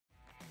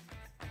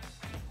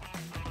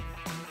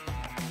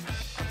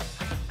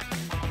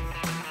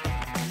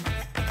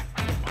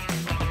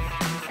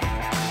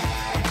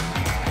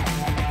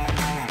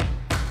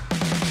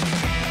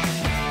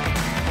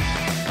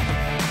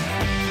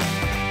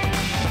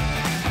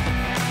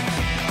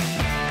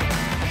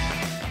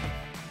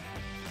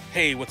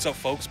Hey, what's up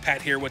folks?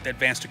 Pat here with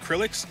Advanced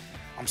Acrylics.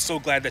 I'm so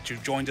glad that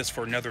you've joined us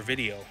for another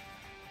video.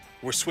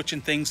 We're switching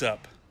things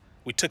up.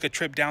 We took a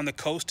trip down the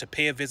coast to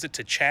pay a visit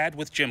to Chad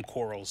with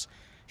CORALS.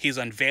 He's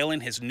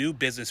unveiling his new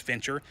business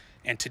venture,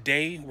 and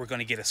today we're going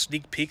to get a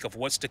sneak peek of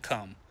what's to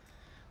come.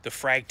 The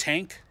Frag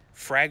Tank,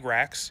 Frag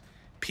Racks,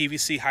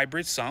 PVC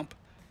Hybrid Sump,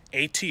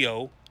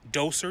 ATO,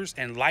 dosers,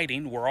 and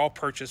lighting were all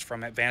purchased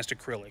from Advanced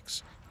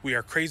Acrylics. We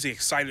are crazy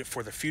excited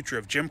for the future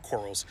of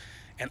CORALS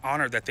and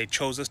honored that they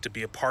chose us to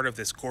be a part of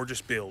this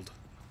gorgeous build.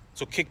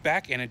 So kick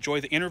back and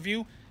enjoy the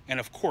interview, and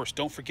of course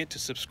don't forget to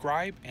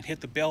subscribe and hit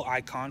the bell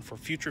icon for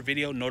future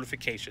video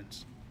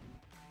notifications.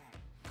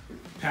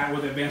 Pat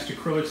with Advanced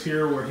Acrylics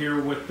here. We're here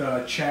with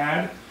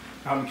Chad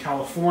out in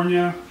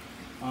California,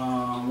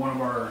 one of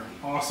our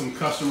awesome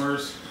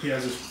customers. He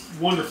has this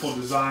wonderful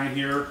design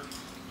here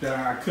that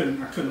I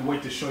couldn't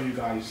wait to show you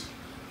guys.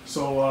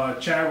 So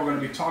Chad, we're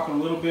going to be talking a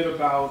little bit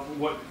about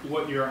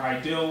what your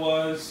ideal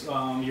was,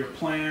 your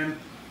plan,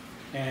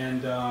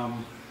 and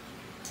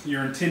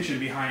your intention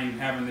behind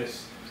having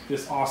this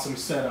awesome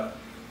setup.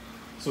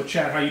 So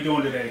Chad, how you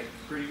doing today?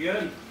 Pretty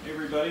good,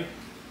 everybody.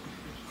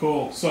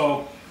 Cool.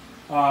 So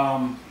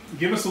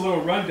give us a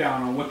little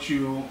rundown on what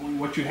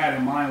you had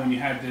in mind when you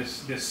had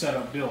this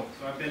setup built.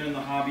 So I've been in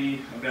the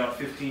hobby about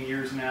 15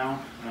 years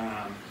now.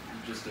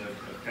 Just a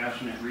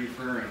passionate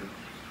reefer, and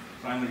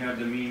finally have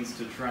the means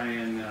to try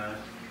and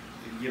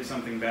give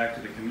something back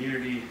to the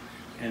community.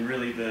 And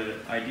really the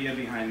idea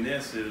behind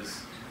this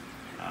is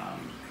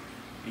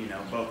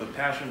both a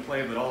passion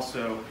play, but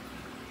also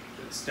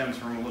it stems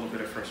from a little bit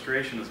of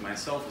frustration as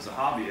myself as a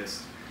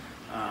hobbyist.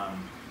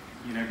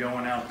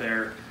 Going out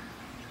there,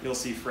 you'll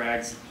see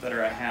frags that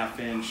are a ½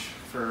 inch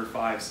for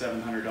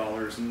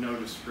 $500–700, no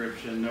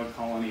description, no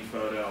colony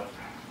photo,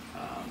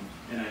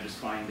 and I just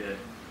find it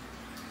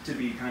to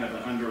be kind of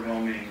an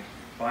underwhelming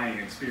buying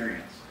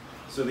experience.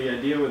 So the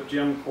idea with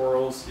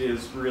CORALS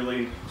is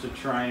really to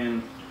try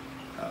and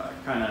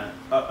kind of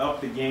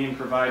up the game,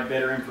 provide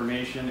better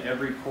information.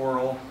 Every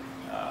coral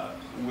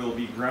will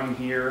be grown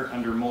here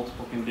under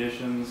multiple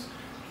conditions.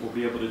 We'll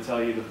be able to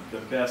tell you the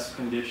best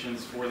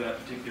conditions for that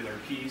particular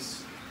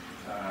piece.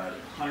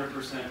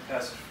 100%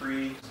 pest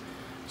free.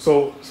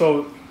 So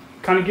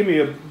kind of give me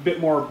a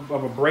bit more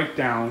of a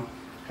breakdown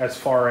as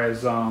far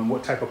as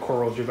what type of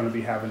corals you're going to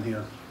be having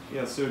here.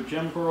 Yeah, so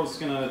CORALS is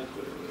going to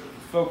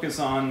focus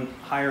on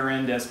higher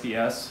end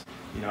SPS.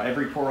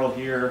 Every coral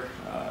here,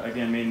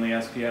 again mainly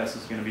SPS,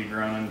 is going to be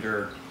grown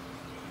under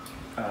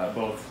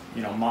both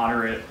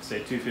moderate,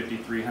 say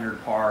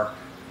 250–300 par,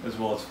 as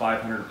well as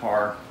 500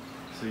 par.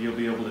 So you'll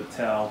be able to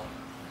tell,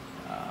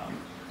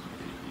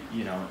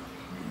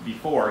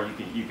 before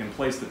you can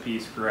place the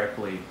piece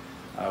correctly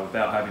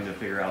without having to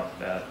figure out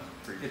that.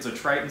 It's a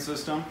Triton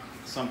system,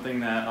 something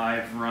that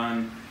I've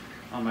run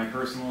on my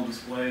personal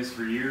displays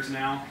for years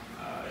now,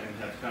 and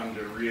have come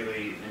to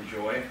really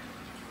enjoy.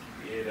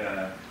 It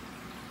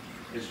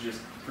is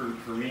just,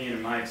 for me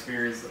and my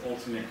experience, the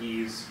ultimate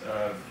ease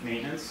of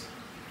maintenance.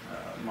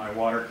 My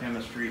water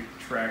chemistry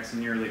tracks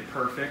nearly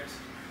perfect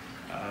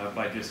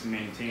by just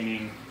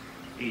maintaining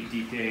 8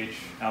 DKH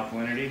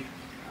alkalinity.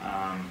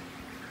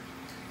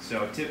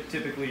 So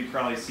typically you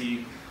probably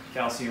see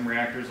calcium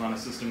reactors on a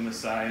system this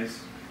size.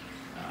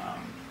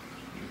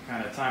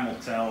 Kind of time will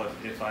tell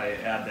if I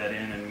add that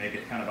in and make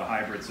it kind of a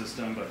hybrid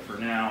system, but for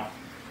now,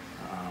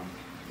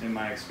 in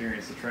my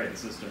experience, the Triton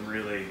system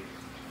really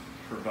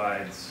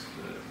provides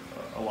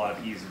a lot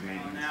of ease of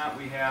maintenance. On that,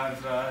 we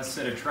have a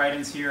set of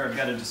Tritons here. I've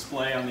got a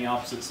display on the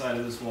opposite side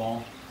of this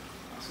wall,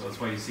 so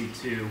that's why you see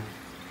two.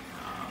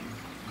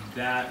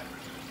 That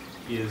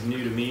is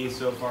new to me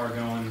so far,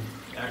 going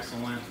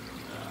excellent,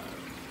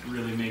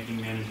 really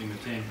making managing the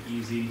tank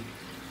easy.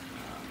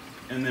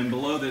 And then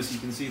below this, you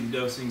can see the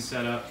dosing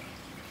setup.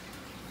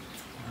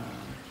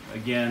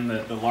 Again,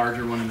 the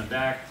larger one in the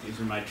back, these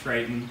are my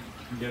Triton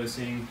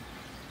dosing,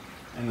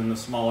 and then the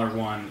smaller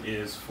one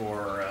is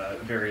for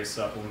various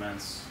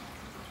supplements.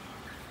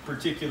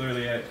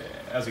 Particularly,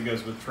 as it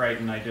goes with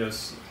Triton, I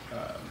dose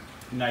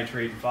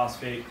nitrate and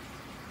phosphate.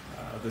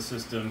 The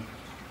system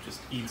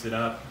just eats it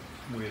up,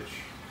 which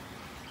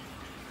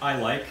I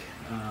like.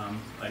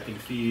 I can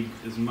feed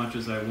as much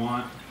as I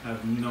want,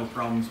 have no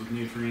problems with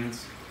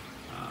nutrients,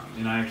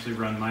 and I actually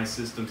run my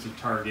systems to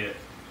target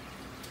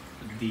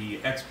the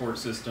export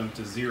system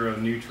to 0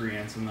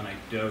 nutrients, and then I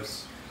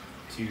dose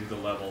to the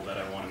level that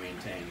I want to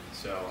maintain.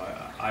 So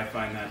I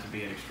find that to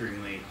be an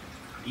extremely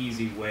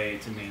easy way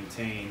to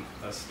maintain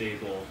a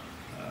stable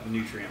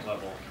nutrient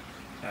level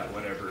at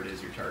whatever it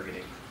is you're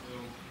targeting.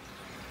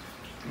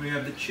 We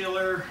have the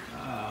chiller,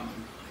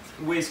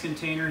 waste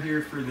container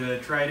here for the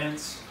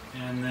Tridents,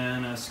 and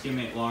then a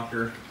skimmate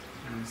locker,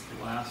 and it's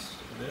the last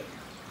of it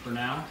for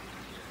now.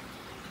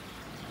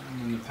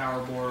 And then the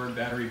power board,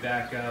 battery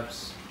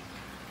backups.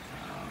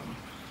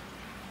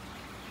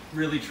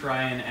 Really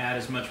try and add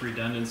as much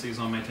redundancies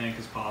on my tank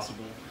as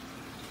possible.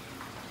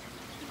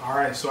 All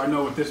right, so I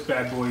know what this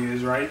bad boy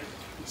is, right?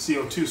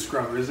 CO2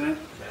 scrubber, isn't it?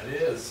 That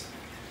is.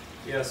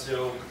 Yeah,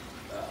 so,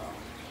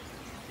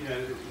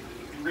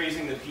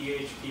 raising the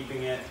pH,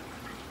 keeping it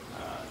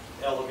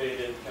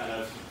elevated, kind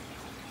of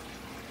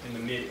in the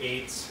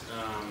mid-8s,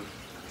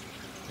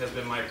 has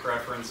been my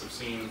preference. I've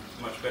seen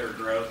much better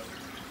growth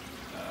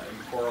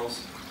in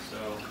corals. So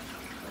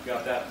I've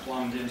got that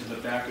plumbed into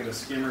the back of the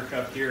skimmer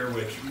cup here,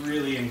 which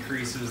really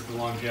increases the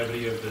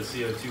longevity of the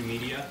CO2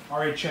 media. All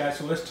right, Chad,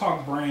 so let's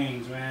talk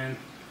brains, man.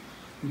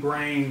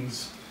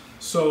 Brains.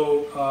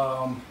 So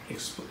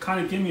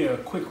kind of give me a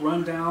quick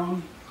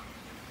rundown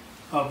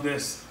of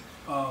this,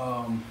 what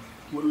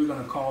are we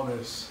going to call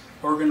this?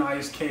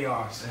 Organized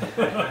chaos.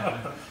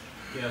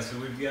 Yeah, so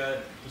we've got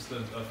just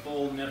a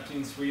full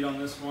Neptune suite on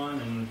this one,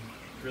 and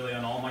really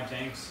on all my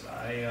tanks,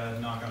 I,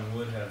 knock on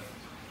wood, have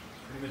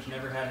pretty much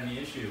never had any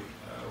issue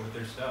with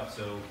their stuff,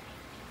 so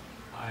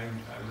I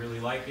really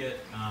like it.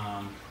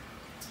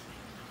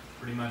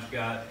 Pretty much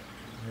got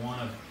one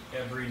of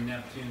every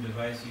Neptune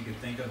device you could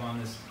think of on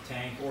this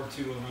tank, or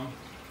 2 of them.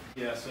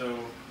 Yeah, so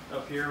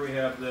up here we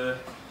have the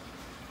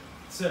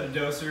set of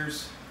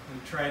dosers,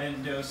 the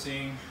trident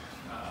dosing.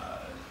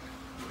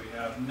 We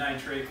have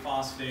nitrate,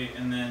 phosphate,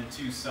 and then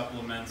 2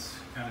 supplements,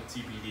 kind of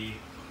TBD.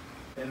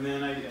 And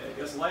then I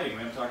guess lighting, we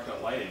haven't talked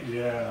about lighting.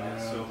 Yeah.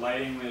 So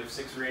lighting, we have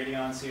 6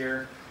 radions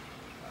here.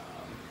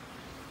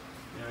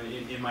 You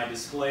know, in my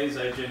displays,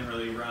 I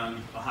generally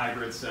run a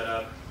hybrid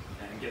setup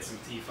and get some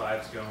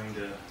T5s going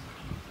to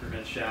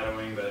prevent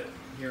shadowing, but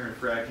here in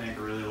Frag Tank,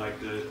 I really like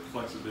the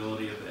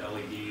flexibility of the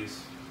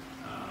LEDs.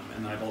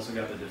 And then I've also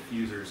got the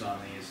diffusers on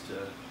these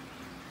to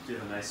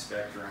give a nice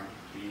spectrum.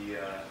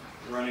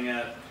 Running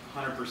at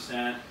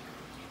 100%,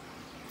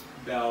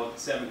 about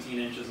 17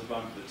 inches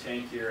above the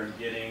tank here, I'm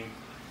getting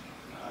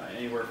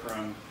anywhere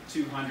from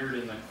 200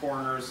 in the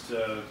corners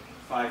to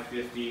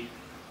 550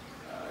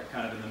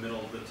 kind of in the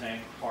middle of the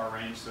tank par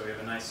range, so we have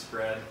a nice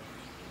spread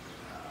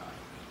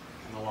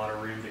and a lot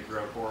of room to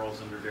grow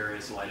corals under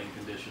various lighting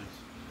conditions.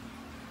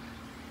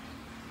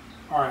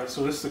 All right,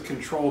 so this is the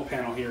control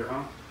panel here,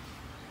 huh?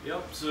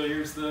 Yep, so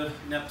here's the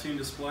Neptune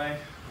display.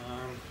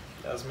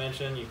 As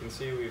mentioned, you can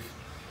see we've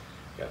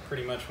got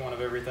pretty much one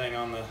of everything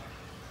on the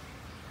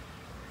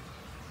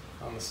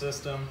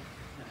system.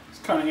 It's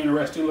kind of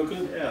interesting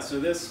looking. Yeah, so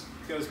this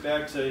goes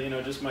back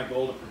to just my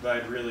goal to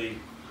provide really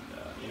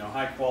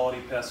high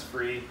quality, pest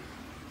free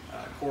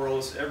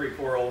corals. Every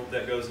coral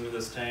that goes into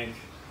this tank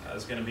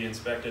is going to be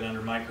inspected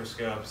under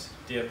microscopes,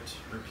 dipped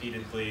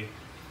repeatedly.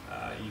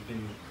 You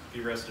can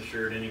be rest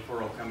assured any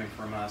coral coming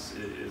from us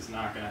is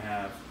not going to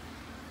have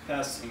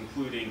pests,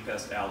 including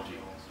pest algae.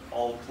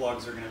 All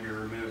plugs are going to be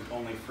removed.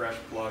 Only fresh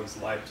plugs,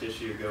 live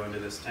tissue go into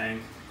this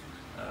tank.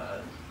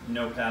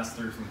 No pass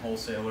through from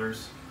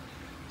wholesalers.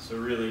 So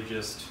really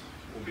just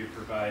we'll be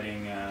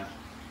providing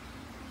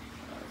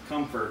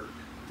comfort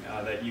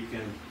that you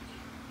can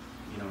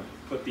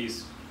put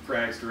these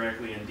frags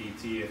directly in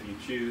DT if you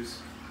choose,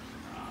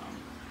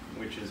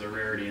 which is a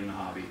rarity in the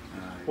hobby.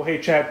 Well, hey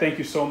Chad, thank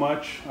you so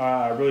much.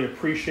 I really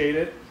appreciate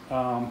it.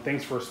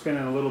 Thanks for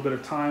spending a little bit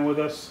of time with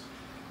us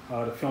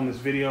to film this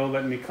video,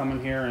 letting me come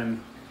in here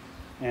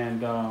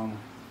and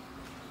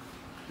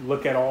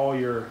look at all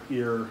your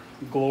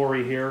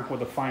glory here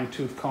with a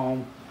fine-tooth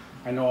comb.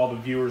 I know all the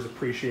viewers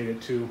appreciate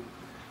it too.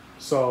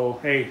 So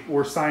hey,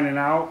 we're signing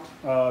out.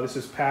 This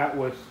is Pat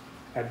with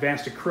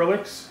Advanced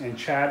Acrylics and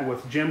Chad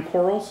with Gem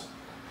Corals.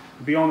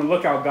 Be on the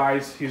lookout,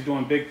 guys. He's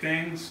doing big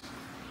things.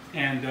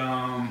 And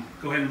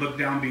go ahead and look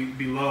down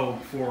below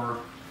for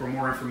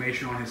more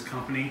information on his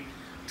company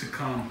to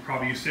come.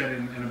 Probably you said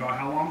in about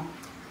how long?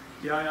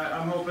 Yeah,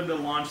 I'm hoping to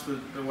launch the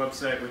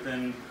website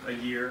within a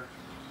year.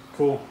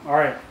 Cool. All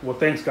right. Well,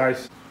 thanks,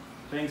 guys.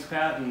 Thanks,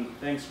 Pat, and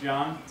thanks,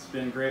 John. It's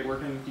been great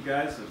working with you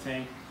guys. The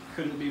tank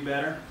couldn't be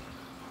better.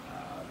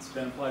 It's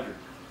been a pleasure.